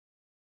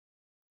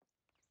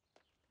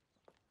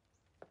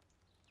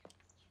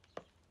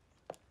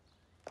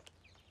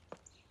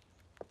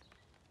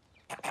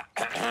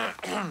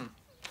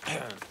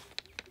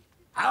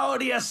How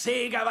do you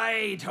say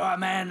goodbye to a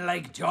man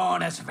like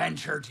Jonas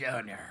Venture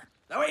Jr.?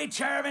 The way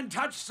Chairman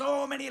touched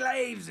so many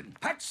lives and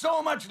packed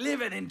so much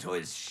living into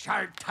his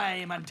short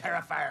time on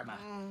terra firma.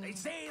 They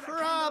say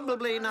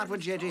Probably not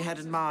what JJ had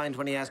in mind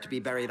when he asked to be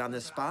buried on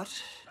this spot.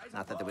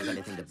 Not that there was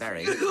anything to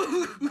bury.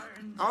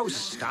 Oh,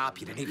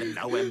 stop. You didn't even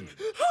know him.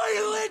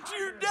 I let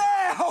you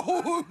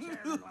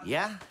down!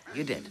 Yeah,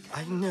 you did.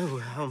 I know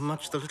how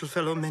much the little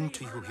fellow meant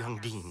to you, young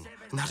Dean.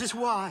 And that is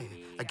why,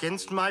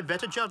 against my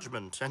better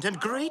judgment and at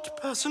great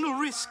personal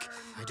risk,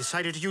 I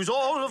decided to use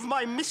all of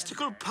my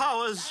mystical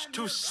powers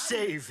to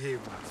save him.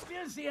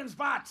 Still seeing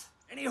spots.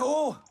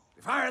 Anywho,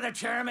 before the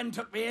chairman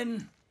took me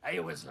in, I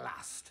was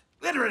lost.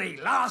 Literally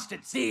lost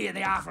at sea in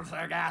the awful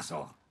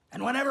Sargasso.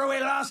 And whenever we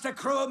lost a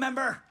crew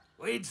member,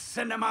 we'd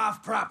send him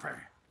off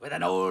proper with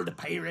an old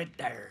pirate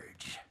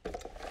dirge.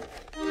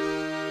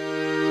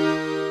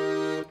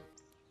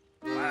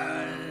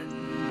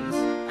 Once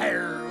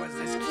there was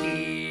this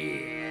kid.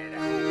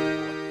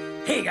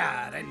 He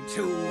got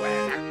into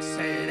an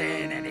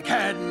accident and he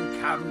couldn't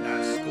come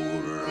to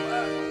school.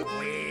 But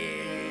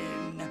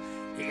when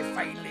he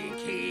finally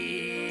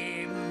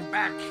came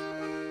back,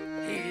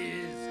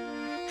 his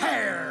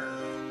hair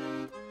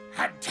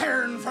had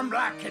turned from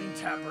black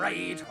into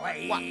bright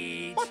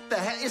white. What the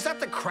hell? Is that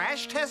the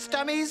crash test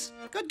dummies?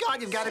 Good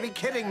God, you've got to be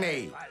kidding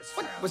me.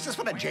 What, was this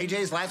one of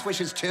JJ's last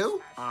wishes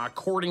too?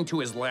 According to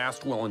his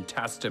last will and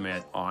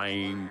testament,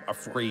 I'm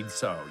afraid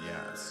so,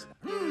 yes.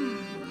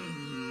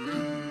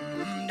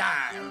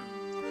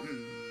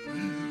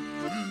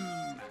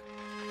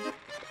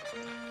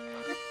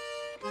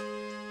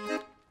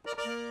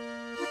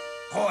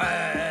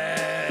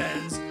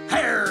 Once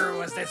here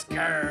was this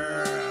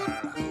girl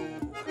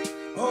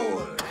who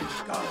would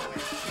go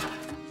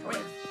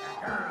with the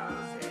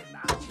girls in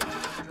the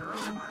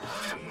children's.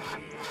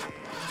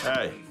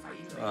 Hey,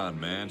 come on,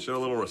 man. Show a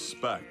little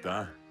respect,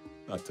 huh?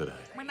 Not today.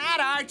 We're not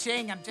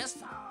arching. I'm just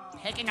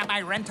picking up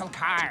my rental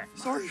car.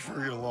 Sorry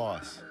for your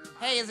loss.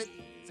 Hey, is it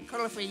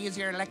cool if we use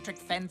your electric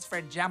fence for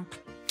a jump?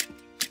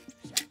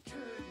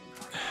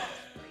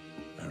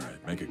 All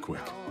right, make it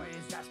quick. Always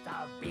just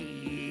a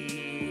bean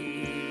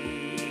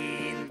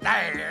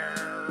there.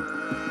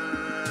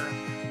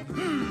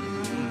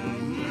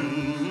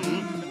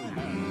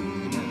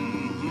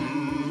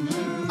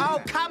 Oh,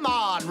 come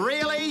on,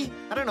 really?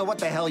 I don't know what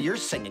the hell you're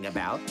singing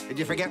about. Did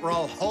you forget we're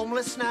all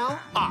homeless now?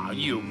 Ah,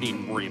 you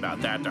needn't worry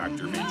about that,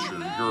 Dr. Venture.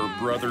 Your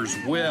brother's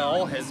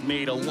will has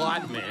made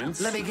allotments.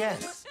 Let me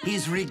guess.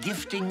 He's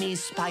regifting me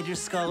Spider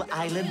Skull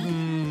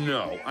Island?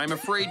 No, I'm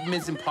afraid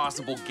Ms.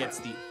 Impossible gets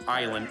the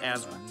island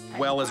as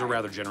well as a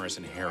rather generous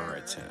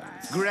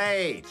inheritance.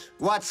 Great.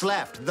 What's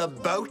left? The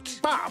boat?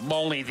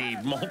 Only the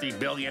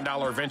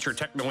multi-billion-dollar Venture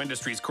Techno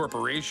Industries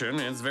Corporation,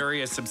 its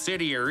various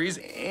subsidiaries,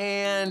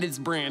 and its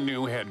brand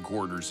new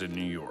headquarters in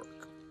New York.